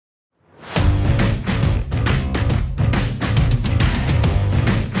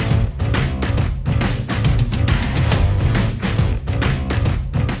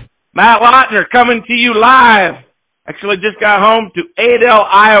Matt Lautner coming to you live. Actually just got home to Adel,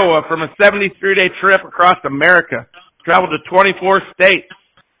 Iowa from a 73-day trip across America. Traveled to 24 states.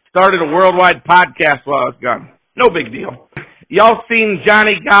 Started a worldwide podcast while I was gone. No big deal. Y'all seen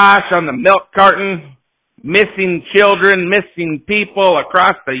Johnny Gosh on the milk carton? Missing children, missing people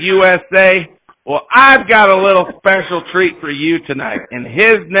across the USA. Well, I've got a little special treat for you tonight, and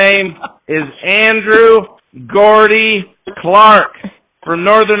his name is Andrew Gordy Clark from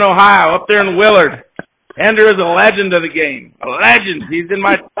Northern Ohio, up there in Willard. Andrew is a legend of the game, a legend. He's in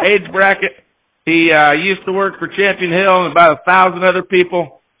my age bracket. He used to work for Champion Hill and about 1,000 other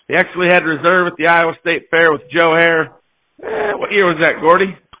people. He actually had reserve at the Iowa State Fair with Joe Hare. What year was that,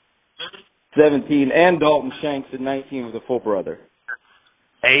 Gordy? 17, and Dalton Shanks in 19 with a full brother.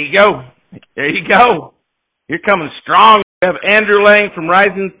 There you go. There you go. You're coming strong. We have Andrew Lange from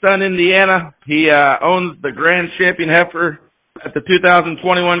Rising Sun, Indiana. He owns the Grand Champion Heifer at the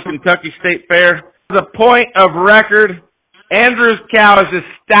 2021 Kentucky State Fair. As a point of record, Andrew's cow is a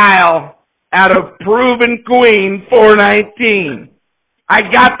style out of Proven Queen 419. I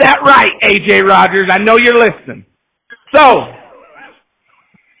got that right, A.J. Rogers. I know you're listening. So,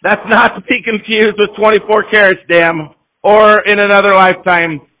 that's not to be confused with 24 carats, damn, or in another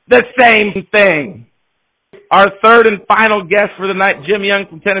lifetime, the same thing. Our third and final guest for the night, Jim Young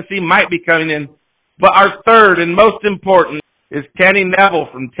from Tennessee, might be coming in. But our third and most important is Kenny Neville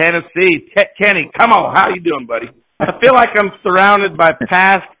from Tennessee. Kenny, come on. How you doing, buddy? I feel like I'm surrounded by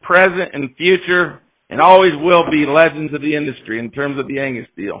past, present, and future, and always will be legends of the industry in terms of the Angus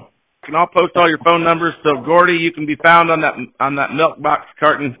deal. You can all post all your phone numbers, so Gordy, you can be found on that milk box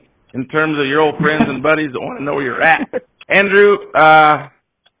carton in terms of your old friends and buddies that want to know where you're at. Andrew,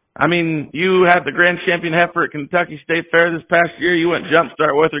 you had the Grand Champion Heifer at Kentucky State Fair this past year. You went jump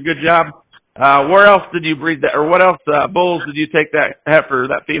start with her. Good job. Where else did you breed that, or what else bulls did you take that heifer,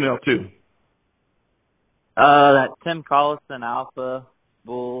 that female, to? That Tim Collison Alpha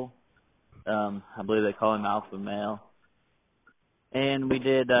bull. I believe they call him Alpha Male. And we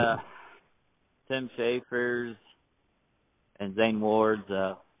did Tim Schaefer's and Zane Ward's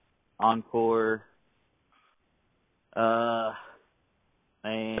Encore,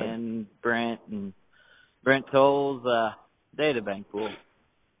 and Brent Toll's Data Bank bull.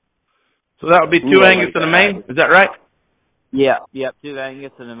 So that would be two Angus and a main, is that right? Yep, two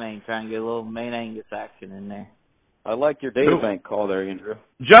Angus and a main. Trying to get a little main Angus action in there. I like your data bank call there, Andrew.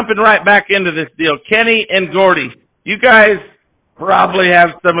 Jumping right back into this deal, Kenny and Gordy, you guys probably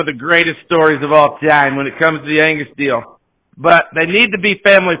have some of the greatest stories of all time when it comes to the Angus deal. But they need to be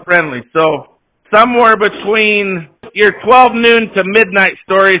family friendly. So somewhere between your 12 noon to midnight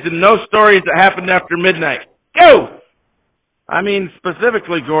stories and no stories that happened after midnight. Go!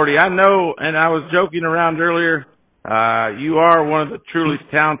 Specifically, Gordy, I know, and I was joking around earlier, you are one of the truly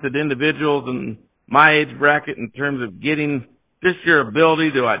talented individuals in my age bracket in terms of getting just your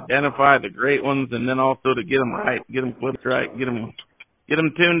ability to identify the great ones and then also to get them right, get them flipped right, get them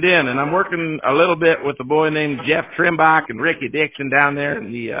tuned in. And I'm working a little bit with a boy named Jeff Trimbach and Ricky Dixon down there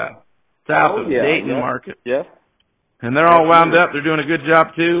in the south of the Dayton market. Yeah. And they're all wound up. They're doing a good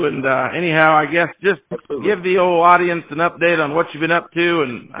job, too. And anyhow, I guess just give the old audience an update on what you've been up to.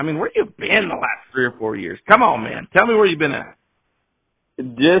 And where you been the last 3 or 4 years? Come on, man. Tell me where you've been at.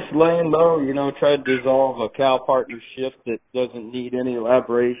 Just laying low, try to dissolve a cow partnership that doesn't need any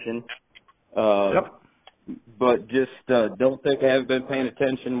elaboration. Yep. But just don't think I haven't been paying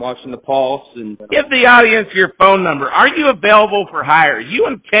attention, watching the pulse. And give the audience your phone number. Are you available for hire? You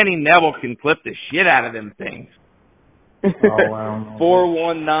and Kenny Neville can clip the shit out of them things.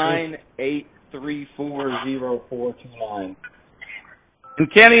 419-834-0429.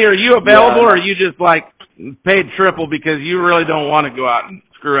 And Kenny, are you available, or are you just paid triple because you really don't want to go out and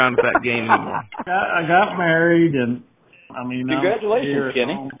screw around with that game anymore? I got married, and congratulations,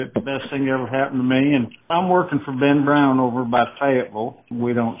 Kenny. It's the best thing that ever happened to me. And I'm working for Ben Brown over by Fayetteville.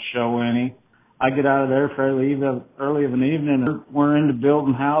 We don't show any. I get out of there fairly early of an evening. We're into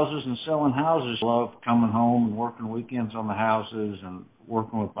building houses and selling houses. Love coming home and working weekends on the houses and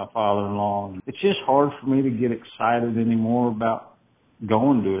working with my father-in-law. It's just hard for me to get excited anymore about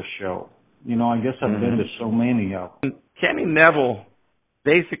going to a show. I guess I've been to so many of them. Kenny Neville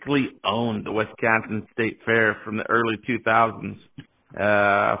basically owned the Wisconsin State Fair from the early 2000s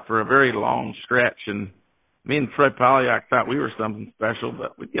for a very long stretch. And me and Troy Polyak thought we were something special,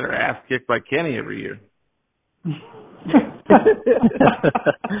 but we'd get our ass kicked by Kenny every year.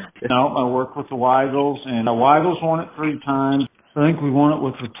 I work with the Weigels, and the Weigels won it 3 times. I think we won it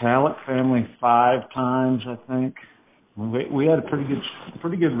with the Talent family 5 times, I think. We had a pretty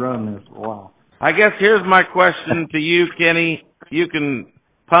good run there for a while. I guess here's my question to you, Kenny. You can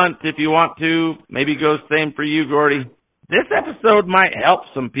punt if you want to. Maybe go same for you, Gordy. This episode might help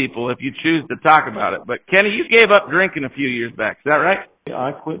some people if you choose to talk about it. But, Kenny, you gave up drinking a few years back. Is that right?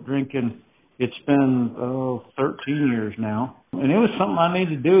 I quit drinking. It's been 13 years now, and it was something I need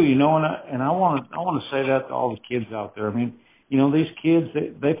to do, you know. And I want to say that to all the kids out there. I mean, you know, these kids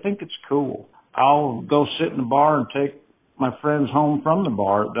they think it's cool. I'll go sit in the bar and take my friends home from the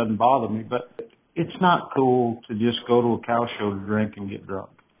bar. It doesn't bother me, but it's not cool to just go to a cow show to drink and get drunk.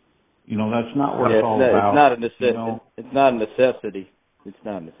 You know, that's not what it's all about. It's not a necessity. You know? It's not a necessity. It's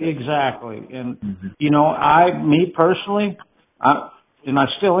not a necessity. Exactly. And, you know, me personally, and I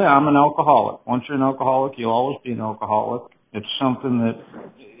still am, I'm an alcoholic. Once you're an alcoholic, you'll always be an alcoholic. It's something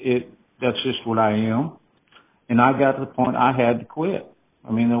that's just what I am. And I got to the point I had to quit.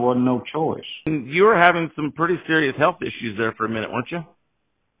 I mean, there wasn't no choice. You were having some pretty serious health issues there for a minute, weren't you?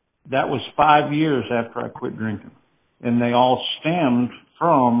 That was 5 years after I quit drinking. And they all stemmed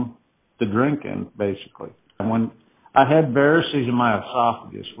from the drinking, basically. And when I had varices in my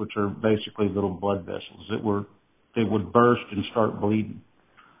esophagus, which are basically little blood vessels they would burst and start bleeding.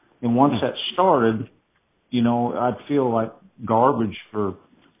 And once that started, you know, I'd feel like garbage for,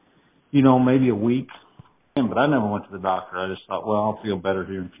 you know, maybe a week. But I never went to the doctor. I just thought, well, I'll feel better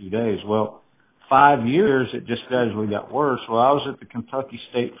here in a few days. Well, 5 years, it just gradually got worse. Well, I was at the Kentucky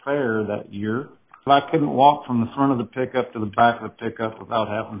State Fair that year. I couldn't walk from the front of the pickup to the back of the pickup without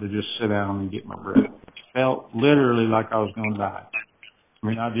having to just sit down and get my breath. It felt literally like I was going to die. I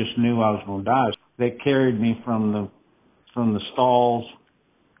mean, I just knew I was going to die. They carried me from the stalls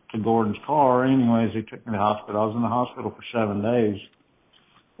to Gordon's car. Anyways, they took me to the hospital. I was in the hospital for 7 days.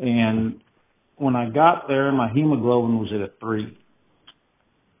 And when I got there, my hemoglobin was at a 3.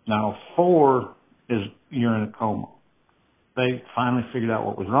 Now, 4 is you're in a coma. They finally figured out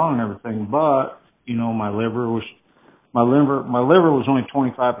what was wrong and everything, but, you know, my liver was only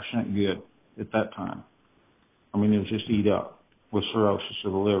 25% good at that time. I mean, it was just eat up with cirrhosis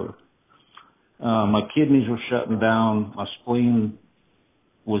of the liver. My kidneys were shutting down. My spleen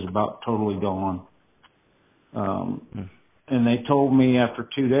was about totally gone. And they told me after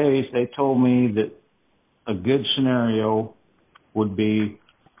 2 days, that a good scenario would be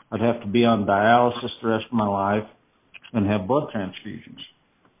I'd have to be on dialysis the rest of my life and have blood transfusions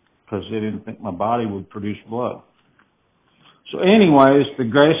because they didn't think my body would produce blood. So anyways, the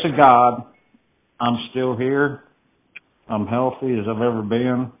grace of God, I'm still here. I'm healthy as I've ever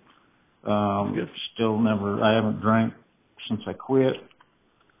been. I haven't drank since I quit.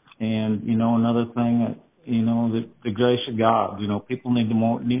 And, you know, another thing, you know, the grace of God, you know, people need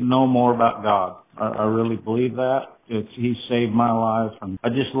to know more about God. I really believe that. He saved my life. And I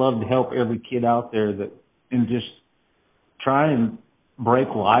just love to help every kid out there and just try and break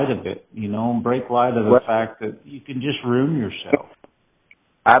light of it, you know, break light of the fact that you can just ruin yourself.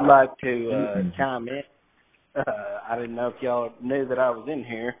 I'd like to chime in. I didn't know if y'all knew that I was in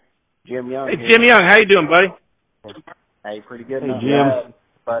here. Jim Young. Hey, Jim Young, how you doing, buddy? Hey, pretty good. Hey, Jim.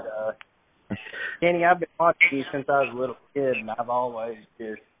 But, Kenny, I've been watching you since I was a little kid, and I've always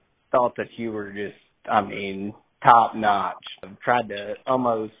just thought that you were just, I mean, top notch. I've tried to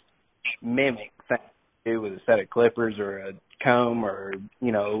almost mimic things to do with a set of clippers or a comb or,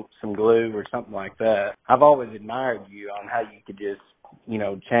 you know, some glue or something like that. I've always admired you on how you could just, you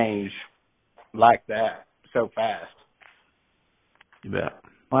know, change like that so fast. You bet.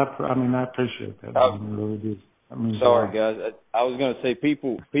 I appreciate that. I really do. Sorry, guys. I was going to say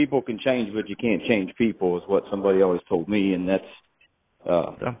people can change, but you can't change people is what somebody always told me, and that's,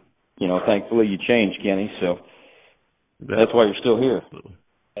 you know, thankfully you changed, Kenny, so that's why you're still here.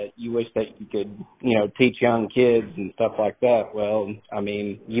 You wish that you could, you know, teach young kids and stuff like that. Well, I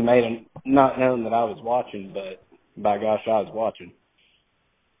mean, you may have not known that I was watching, but by gosh, I was watching.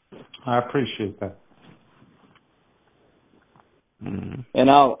 I appreciate that. Mm-hmm. And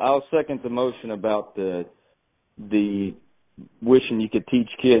I'll second the motion about the wishing you could teach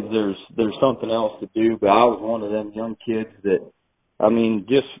kids there's something else to do, but I was one of them young kids that, I mean,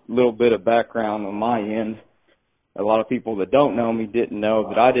 just a little bit of background on my end. A lot of people that don't know me didn't know,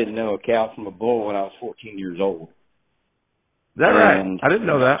 but I didn't know a cow from a bull when I was 14 years old. Is that right? I didn't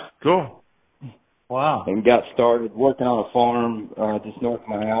know that. Cool. Wow. And got started working on a farm just north of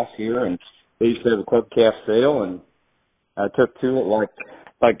my house here, and they used to have a club calf sale, and I took to it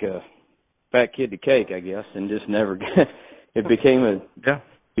like a fat kid to cake, I guess, and just never it became an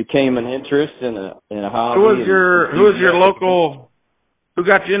interest in a hobby. Who was your local? Who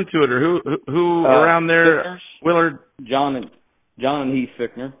got you into it, or who around there? Fickners. Willard, John and Heath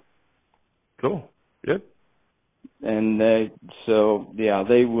Fickner. Cool, good. And they'd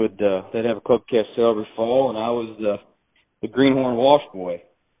have a club calf sale every fall, and I was the greenhorn wash boy.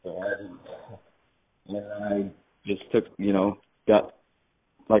 So I just took, got,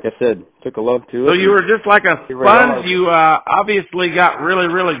 like I said, took a love to it. So you were just like a sponge. You obviously got really,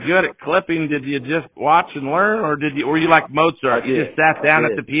 really good at clipping. Did you just watch and learn, or were you like Mozart? You just sat down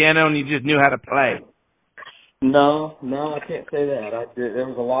at the piano and you just knew how to play? No, I can't say that. I did. There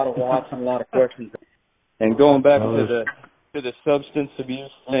was a lot of watching, a lot of questions, and going back to the substance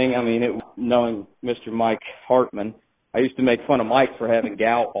abuse thing. I mean, knowing Mr. Mike Hartman, I used to make fun of Mike for having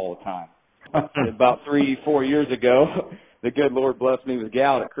gout all the time. About 3-4 years ago, the good Lord blessed me with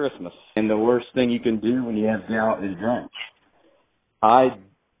gout at Christmas. And the worst thing you can do when you have gout is drink. I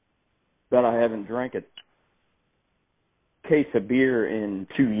bet I haven't drank a case of beer in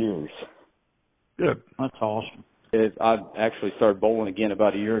 2 years. Good. That's awesome. I actually started bowling again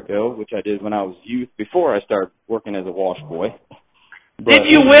about a year ago, which I did when I was youth, before I started working as a wash boy. Did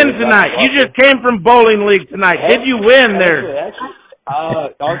you win tonight? You just came from bowling league tonight. Did you win there? Actually,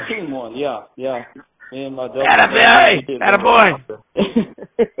 our team won. Yeah. Me and my dad. Attaboy.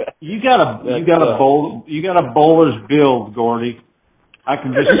 You got a bowler's build, Gordy. I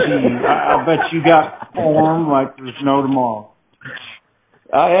can just see you. I bet you got form like there's no tomorrow.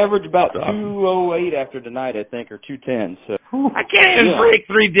 I average about 208 after tonight, I think, or 210. So I can't even break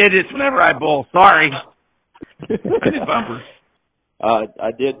 3 digits whenever I bowl. Sorry.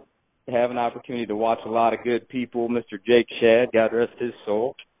 I did have an opportunity to watch a lot of good people. Mr. Jake Shad, God rest his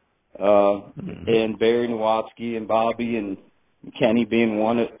soul, and Barry Nowatzki and Bobby and Kenny being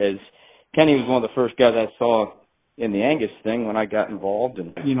one. As Kenny was one of the first guys I saw in the Angus thing when I got involved.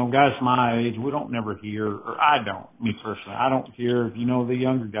 And guys my age, we don't never hear, or I don't, me personally, I don't hear, the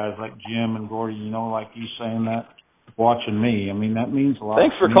younger guys like Jim and Gordy, like you saying that, watching me. I mean, that means a lot.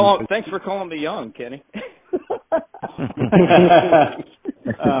 Thanks for calling me young, Kenny. I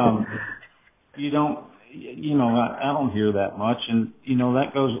don't hear that much, and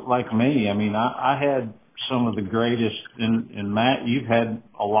that goes like me. I mean, I had some of the greatest, and Matt, you've had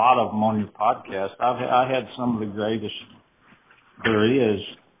a lot of them on your podcast. I had some of the greatest there is,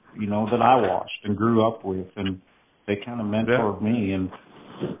 that I watched and grew up with, and they kind of mentored me, and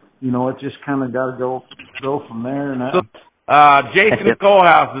it just kind of got to go from there. And Jason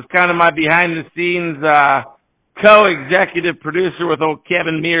Colehouse is kind of my behind the scenes co-executive producer with old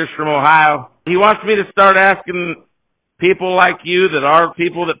Kevin Mears from Ohio. He wants me to start asking people like you that are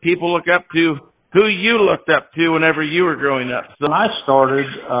people that people look up to, who you looked up to whenever you were growing up. So when I started,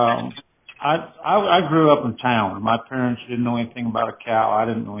 I grew up in town. My parents didn't know anything about a cow. I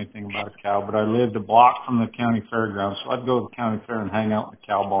didn't know anything about a cow, but I lived a block from the county fairgrounds, so I'd go to the county fair and hang out in the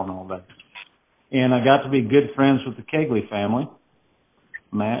cow barn all day. And I got to be good friends with the Kegley family.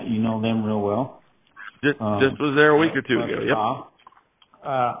 Matt, you know them real well. Just was there a week or two ago.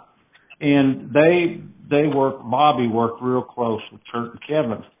 Yep. And Bobby worked real close with Kurt and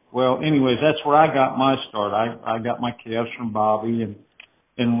Kevin. Well, anyways, that's where I got my start. I got my calves from Bobby,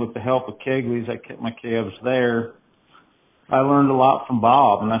 and with the help of Kegley's, I kept my calves there. I learned a lot from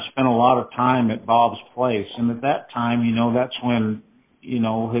Bob, and I spent a lot of time at Bob's place. And at that time, that's when,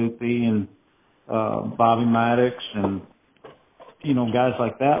 Hoopy and Bobby Maddox and, guys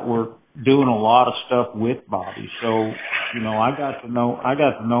like that were doing a lot of stuff with Bobby. So, I got to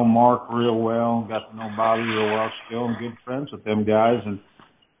know Mark real well, got to know Bobby real well still, and good friends with them guys. And,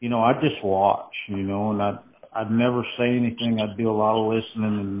 I just watch, and I'd never say anything. I'd do a lot of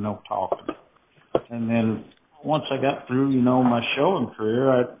listening and no talking. And then once I got through, my showing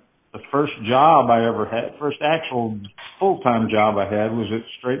career, the first job I ever had, first actual full-time job I had was at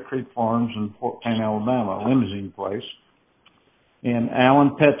Straight Creek Farms in Fort Payne, Alabama, a limousine place. And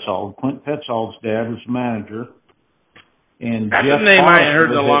Alan Petzold, Clint Petzold's dad, was the manager. And that's Jeff a name I Foster ain't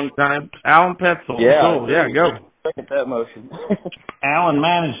heard in a long time. Alan Petzold. Yeah. Oh, yeah, go. Second that motion. Alan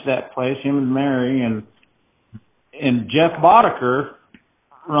managed that place, him and Mary, and Jeff Boddicker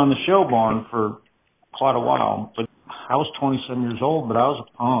run the show barn for quite a while. But I was 27 years old, but I was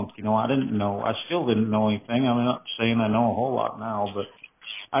a punk. I didn't know. I still didn't know anything. I'm not saying I know a whole lot now, but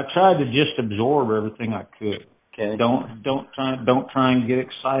I tried to just absorb everything I could. Okay. Don't try and get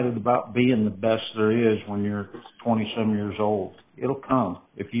excited about being the best there is when you're 27 years old. It'll come.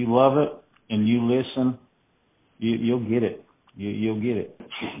 If you love it and you listen, you'll get it. You'll get it.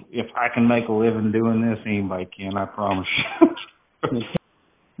 If I can make a living doing this, anybody can, I promise you.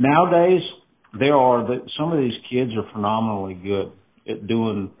 Nowadays, some of these kids are phenomenally good at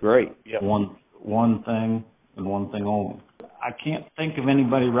doing one thing and one thing only. I can't think of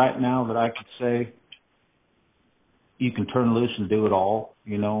anybody right now that I could say you can turn loose and do it all,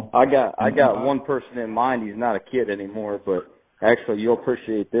 I got one person in mind. He's not a kid anymore, but actually you'll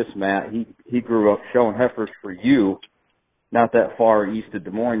appreciate this, Matt. He grew up showing heifers for you not that far east of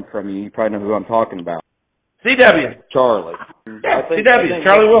Des Moines from you. You probably know who I'm talking about. CW. Charlie. Yeah, CW,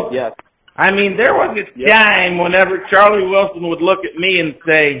 Charlie Wilson. Yes. I mean, there was a time whenever Charlie Wilson would look at me and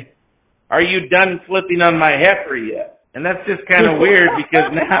say, "Are you done flipping on my heifer yet?" And that's just kind of weird because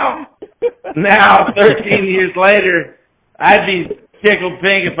now 13 years later, I'd be tickled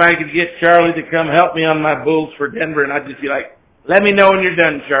pink if I could get Charlie to come help me on my bulls for Denver, and I'd just be like, "Let me know when you're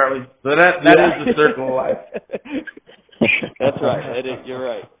done, Charlie." So that is the circle of life. That's right. You're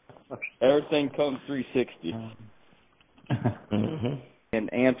right. Everything comes 360. Mm-hmm.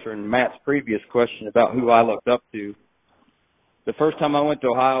 And answering Matt's previous question about who I looked up to, the first time I went to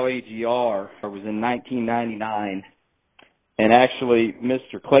Ohio AGR was in 1999. And actually,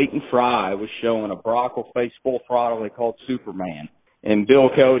 Mr. Clayton Fry was showing a Brockle-faced full throttle they called Superman. And Bill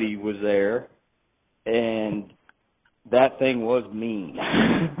Cody was there. And that thing was mean.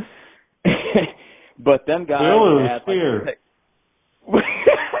 But them guys Bill had scared.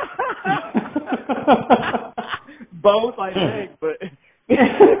 Both, I think, but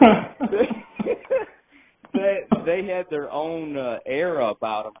they had their own era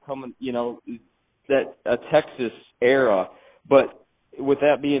about them coming, that a Texas era. But with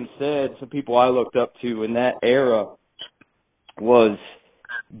that being said, some people I looked up to in that era was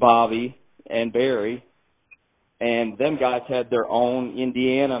Bobby and Barry, and them guys had their own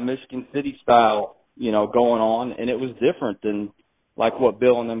Indiana, Michigan City style, going on, and it was different than like what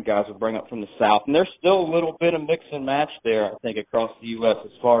Bill and them guys would bring up from the South. And there's still a little bit of mix and match there, I think, across the U.S.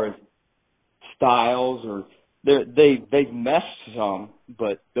 as far as styles, or they've meshed some,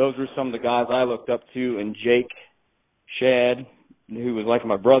 but those were some of the guys I looked up to. And Jake Shad, who was like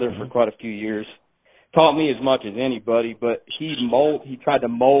my brother for quite a few years, taught me as much as anybody, but he tried to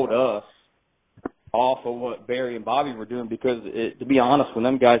mold us off of what Barry and Bobby were doing, because to be honest, when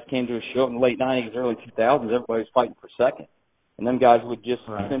them guys came to a show in the late 90s, early 2000s, everybody was fighting for second. And them guys would just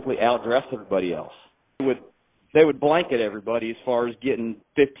simply outdress everybody else. They would blanket everybody as far as getting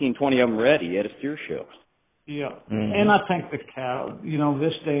 15, 20 of them ready at a steer show. Yeah. Mm-hmm. And I think the cattle,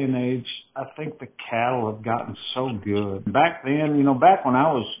 this day and age, I think the cattle have gotten so good. Back then, back when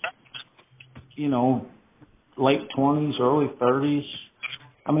I was, late 20s, early 30s,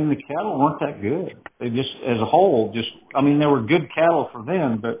 the cattle weren't that good. They just, as a whole, they were good cattle for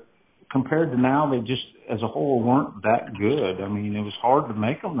then, but compared to now, they just, as a whole, weren't that good. It was hard to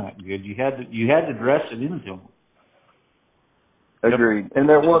make them that good. You had to dress it into them. Agreed. And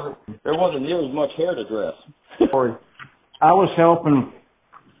there wasn't near as much hair to dress. I was helping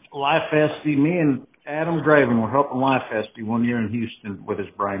Life Esty. Me and Adam Graven were helping Life Esty one year in Houston with his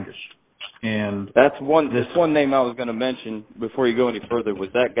Brangus. And that's one name I was going to mention before you go any further was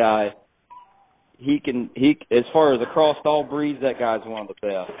that guy. He as far as across all breeds, that guy's one of the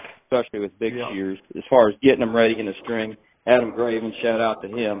best, especially with big shears. As far as getting them ready in a string, Adam Graven, shout out to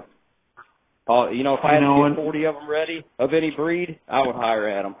him. If I had to get 40 of them ready of any breed, I would hire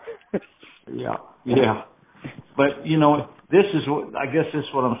Adam. Yeah. But this is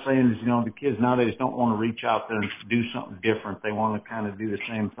what I'm saying is the kids nowadays don't want to reach out there and do something different. They want to kind of do the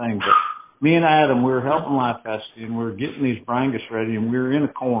same thing. But me and Adam, we were helping Life Esty, and we were getting these Brangus ready, and we were in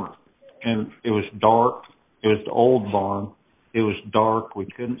a corner. And it was dark. It was the old barn. It was dark. We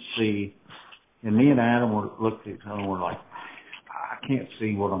couldn't see. And me and Adam looked at each other and we're like, I can't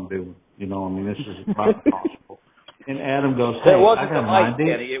see what I'm doing. This is about impossible. And Adam goes, hey, it wasn't I got the an light,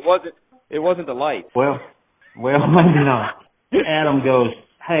 idea. Kenny. It wasn't the light. Well, maybe not. Adam goes,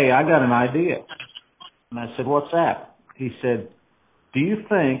 hey, I got an idea. And I said, what's that? He said, do you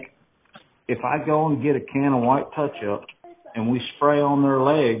think if I go and get a can of white touch-up and we spray on their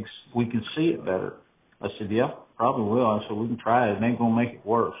legs, we can see it better? I said, yeah, probably will. I said, we can try it. It ain't going to make it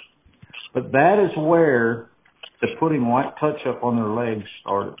worse. But that is where the putting white touch-up on their legs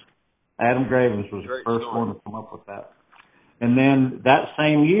started. Adam Gravens was the first one to come up with that. And then that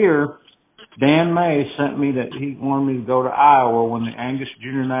same year, Dan May sent me that he wanted me to go to Iowa when the Angus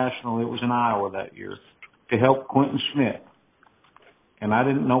Junior National, it was in Iowa that year, to help Quentin Schmidt. And I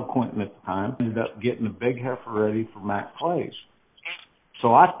didn't know Quentin at the time. Ended up getting a big heifer ready for Matt Clays.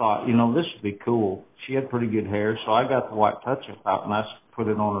 So I thought, this would be cool. She had pretty good hair, so I got the white touch-up out and I put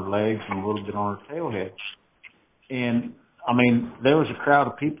it on her legs and a little bit on her tail head. And, there was a crowd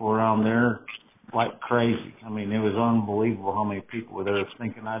of people around there like crazy. It was unbelievable how many people were there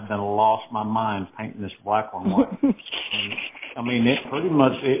thinking I'd done lost my mind painting this black one white. And, it pretty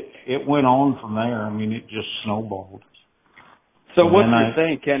much, it went on from there. It just snowballed. So what you're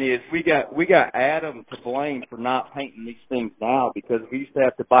saying, Kenny, is we got Adam to blame for not painting these things now, because we used to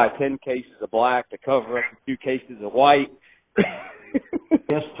have to buy 10 cases of black to cover up a few cases of white.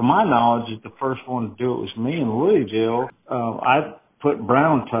 Yes, to my knowledge, the first one to do it was me in Louisville. I put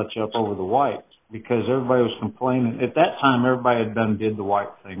brown touch up over the white because everybody was complaining. At that time, everybody did the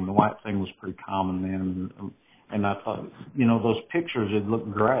white thing. The white thing was pretty common then. And I thought, those pictures, it'd look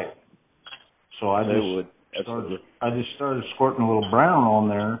great. So I just started squirting a little brown on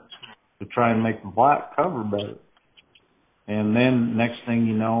there to try and make the black cover better. And then next thing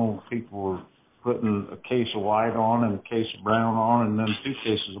you know, people were putting a case of white on and a case of brown on and then 2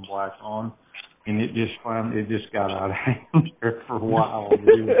 cases of black on. And it just got out of hand there for a while.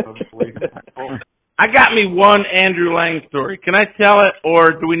 I got me one Andrew Lange story. Can I tell it,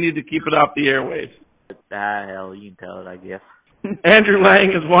 or do we need to keep it off the airwaves? Hell, you can tell it, I guess. Andrew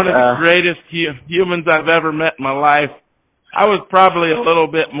Lange is one of the greatest humans I've ever met in my life. I was probably a little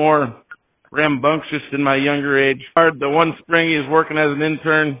bit more rambunctious in my younger age. The one spring he was working as an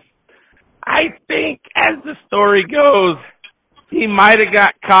intern, I think, as the story goes, he might have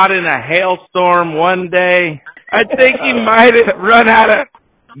got caught in a hailstorm one day. I think he might have run out of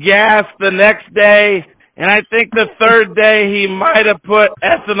gas the next day. And I think the third day he might have put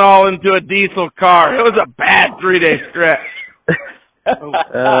ethanol into a diesel car. It was a bad 3-day stretch.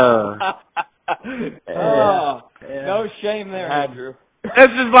 No shame there, Andrew.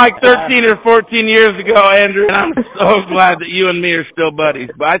 This is like 13 or 14 years ago, Andrew, and I'm so glad that you and me are still buddies.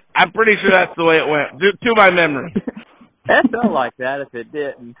 But I'm pretty sure that's the way it went, to my memory. That felt like that if it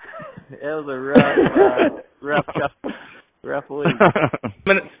didn't. It was a rough week.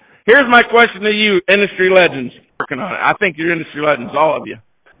 Here's my question to you, industry legends. Working on it. I think you're industry legends, all of you.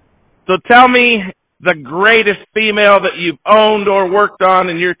 So tell me the greatest female that you've owned or worked on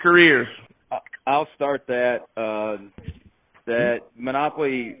in your careers. I'll start that. That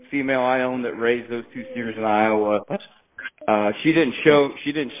Monopoly female I owned that raised those 2 steers in Iowa. She didn't show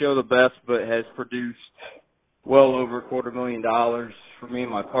the best, but has produced well over $250,000 for me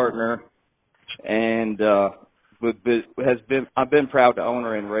and my partner, and I've been proud to own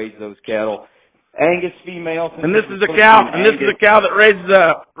her and raise those cattle. Angus female. And this is a cow. And this is a cow that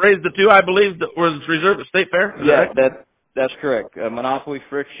raised the 2, I believe, that was reserved at State Fair. That's correct. Monopoly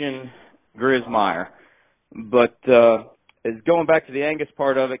Friction Grismeyer. But going back to the Angus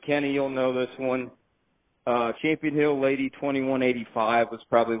part of it, Kenny, you'll know this one. Champion Hill Lady 2185 was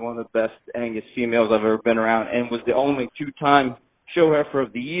probably one of the best Angus females I've ever been around, and was the only 2-time show heifer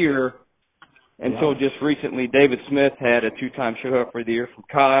of the year until just recently. David Smith had a 2-time show heifer of the year from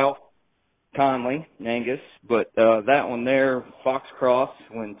Kyle Conley, Angus. But that one there, Foxcross,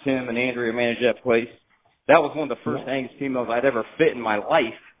 when Tim and Andrea managed that place, that was one of the first Angus females I'd ever fit in my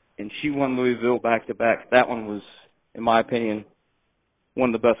life, and she won Louisville back-to-back. That one was, in my opinion,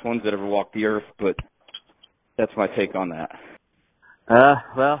 one of the best ones that ever walked the earth, but that's my take on that.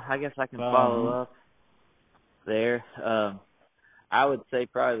 Well, I guess I can follow up there. I would say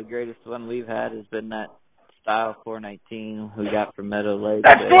probably the greatest one we've had has been that Style 419 we got from Meadow Lake.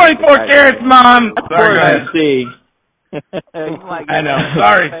 That's 24 carats, Mom! Sorry, guys. I know.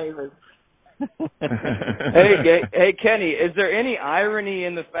 Sorry. Hey, Kenny, is there any irony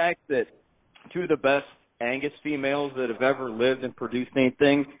in the fact that 2 of the best Angus females that have ever lived and produced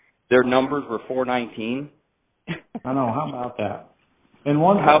anything, their numbers were 419? I know. How about that?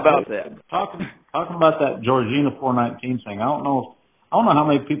 How about that? Talking about that Georgina 419 thing. I don't know how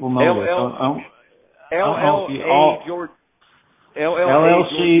many people know this. LLC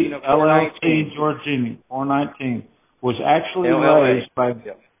Georgina 419 was actually raised by.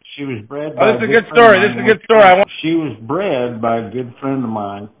 She was bred by. This is a good story. She was bred by a good friend of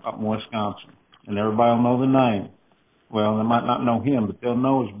mine up in Wisconsin, and everybody will know the name. Well, they might not know him, but they'll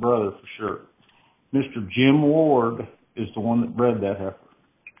know his brother for sure. Mr. Jim Ward is the one that bred that heifer.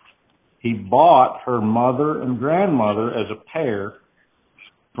 He bought her mother and grandmother as a pair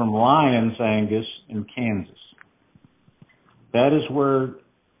from Lyons Angus in Kansas. That is where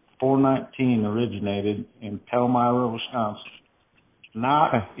 419 originated, in Palmyra, Wisconsin,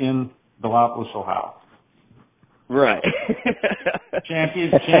 not in Gallipolis, Ohio. Right.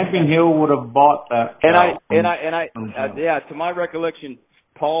 Champion Hill would have bought that. And to my recollection,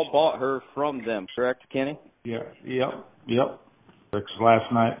 Paul bought her from them, correct, Kenny? Yeah, yep. Because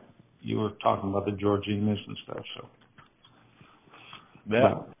last night you were talking about the Georginas and stuff, so.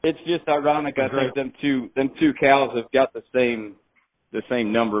 Yeah. It's just ironic. I think them two cows have got the same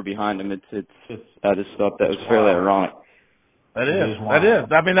number behind them. I just thought that was fairly ironic. That is.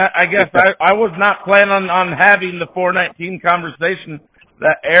 I mean, I guess I was not planning on having the 419 conversation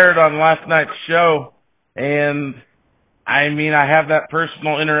that aired on last night's show, and I mean, I have that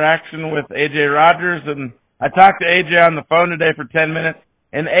personal interaction with AJ Rogers, and I talked to AJ on the phone today for 10 minutes,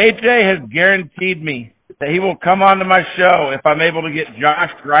 and AJ has guaranteed me that he will come on to my show if I'm able to get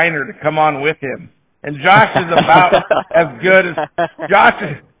Josh Griner to come on with him. And Josh is about as good as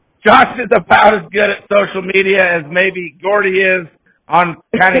Josh is about as good at social media as maybe Gordy is on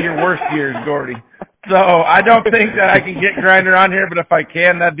kind of your worst years, Gordy. So I don't think that I can get Griner on here, but if I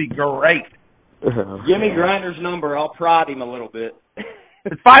can, that'd be great. Give me Griner's number. I'll prod him a little bit.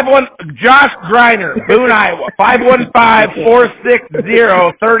 It's 51 Josh Griner, Boone, Iowa.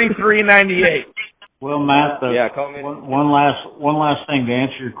 515-460-3398. Well, Matt, call me. one last thing to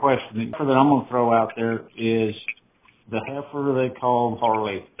answer your question that I'm going to throw out there is the heifer they call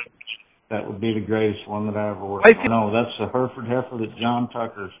Harley. That would be the greatest one that I ever worked with. No, that's the Hereford heifer that John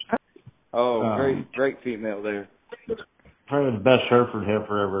Tucker's. Oh, great female there. Probably the best Hereford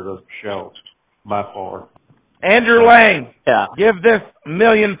heifer ever to show, by far. Andrew Lange, Yeah. give this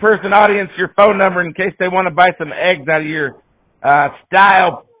million-person audience your phone number in case they want to buy some eggs out of your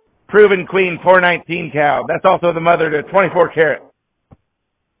style Proven Queen 419 cow. That's also the mother to 24 carat.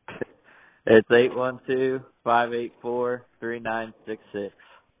 It's 812-584-3966.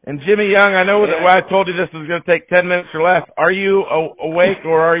 And Jimmy Young, I know that I told you this was going to take 10 minutes or less. Are you awake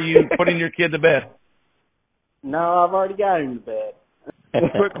or are you putting your kid to bed? No, I've already got him to bed.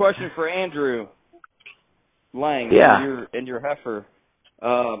 Quick question for Andrew Lange. Yeah. And your heifer.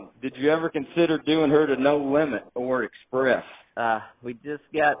 Did you ever consider doing her to No Limit or Express? We just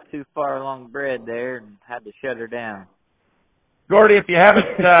got too far along bred there and had to shut her down. Gordy, if you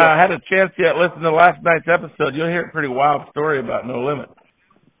haven't had a chance yet, listen to last night's episode. You'll hear a pretty wild story about No Limit.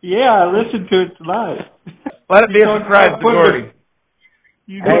 Yeah, I listened to it tonight. Let it be a surprise to Gordy.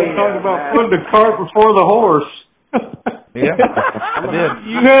 You talking about putting the cart before the horse. Yeah, I did.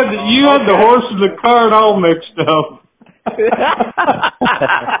 You had the horse and the cart all mixed up.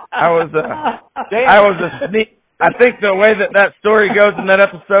 I was a sneak. I think the way that story goes in that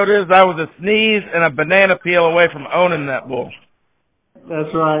episode is I was a sneeze and a banana peel away from owning that bull.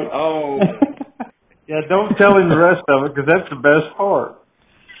 That's right. Oh. Yeah, don't tell him the rest of it because that's the best part.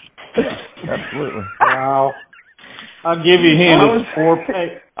 Absolutely. Wow. I'll give you a hint. It's 4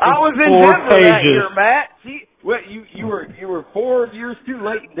 pages. I was in Denver that year, Matt. See, you were 4 years too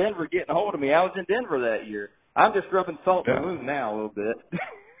late in Denver getting a hold of me. I was in Denver that year. I'm just rubbing salt in the wound now a little bit.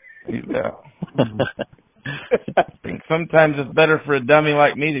 Yeah. I think sometimes it's better for a dummy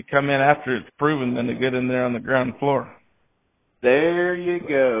like me to come in after it's proven than to get in there on the ground floor. There you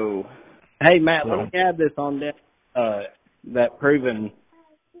go. Hey, Matt, let me add this on that Proven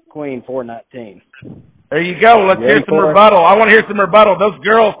Queen 419. There you go. Let's hear some rebuttal. I want to hear some rebuttal. Those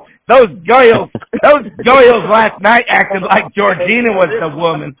goyles last night acted like Georgina was the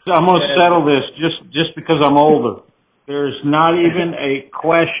woman. So I'm going to settle this just because I'm older. There's not even a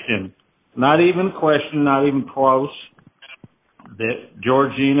question, not even close, that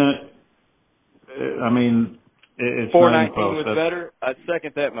Georgina, it's 419 close. was better. I'd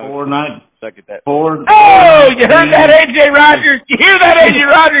second that motion. 419. Second that. Oh, you heard that, AJ Rogers? You hear that, AJ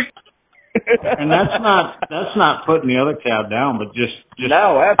Rogers? And that's not putting the other cow down, but just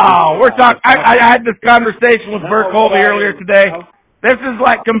no. Absolutely. Oh, we're talking. I had this conversation with Bert Colby earlier today. This is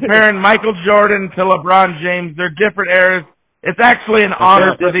like comparing Michael Jordan to LeBron James. They're different eras. It's actually an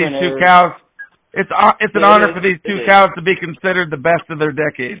honor for these two cows. It's an honor for these two cows to be considered the best of their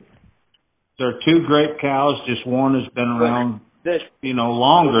decade. They're two great cows. Just one has been around,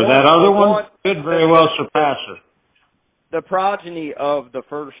 longer. That other one could very well surpass her. The progeny of the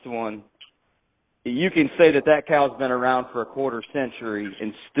first one, you can say that cow's been around for a quarter century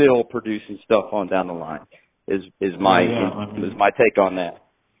and still producing stuff on down the line. Is my take on that.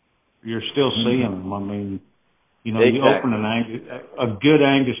 You're still seeing them. You exactly. open a good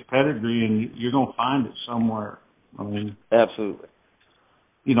Angus pedigree and you're going to find it somewhere. Absolutely.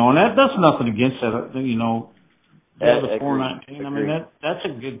 And that's nothing against that. The 419. That's a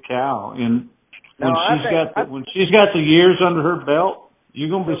good cow. And when she's got the years under her belt,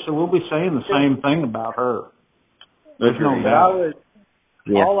 we'll be saying the same thing about her. There's no doubt.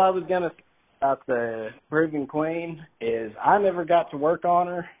 All I was gonna say about the Proven Queen is I never got to work on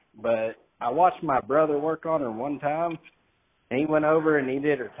her, but I watched my brother work on her one time. And he went over and he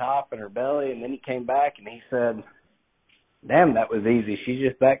did her top and her belly, and then he came back and he said, "Damn, that was easy. She's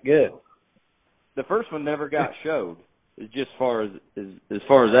just that good." The first one never got showed. Just as far as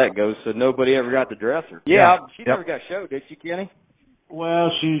that goes, so nobody ever got to dress her. Yeah, she never got showed, did she, Kenny? Well,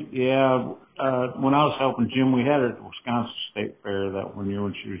 when I was helping Jim, we had her at the Wisconsin State Fair that one year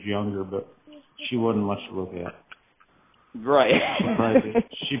when she was younger, but she wasn't much to look at. Right.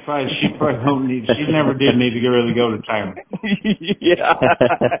 She probably don't need. She never did need to really go to town. Yeah.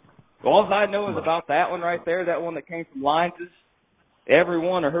 All I know is about that one right there, that one that came from Lions. every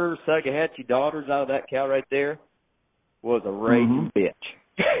one of her Sagahatchee daughters out of that cow right there was a raging bitch.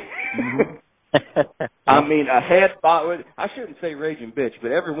 I mean, a head bob. I shouldn't say raging bitch,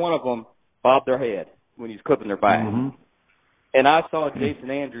 but every one of them bobbed their head when he's clipping their back. And I saw Jason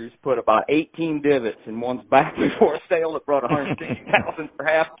Andrews put about 18 divots in one's back before a sale that brought $160,000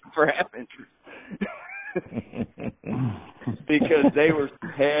 for half interest. Because they were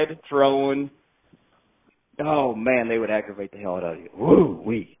head throwing. Oh man, they would aggravate the hell out of you. Woo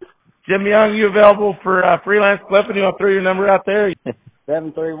wee. Jim Young, you available for freelance clipping? You want to throw your number out there?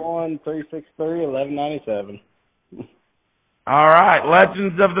 731-363-1197. All right,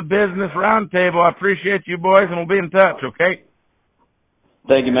 Legends of the Business Roundtable. I appreciate you boys, and we'll be in touch. Okay.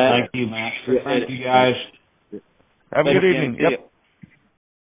 Thank you, Matt. Thank you, Matt. Thank you, guys. Have a good evening. Yep.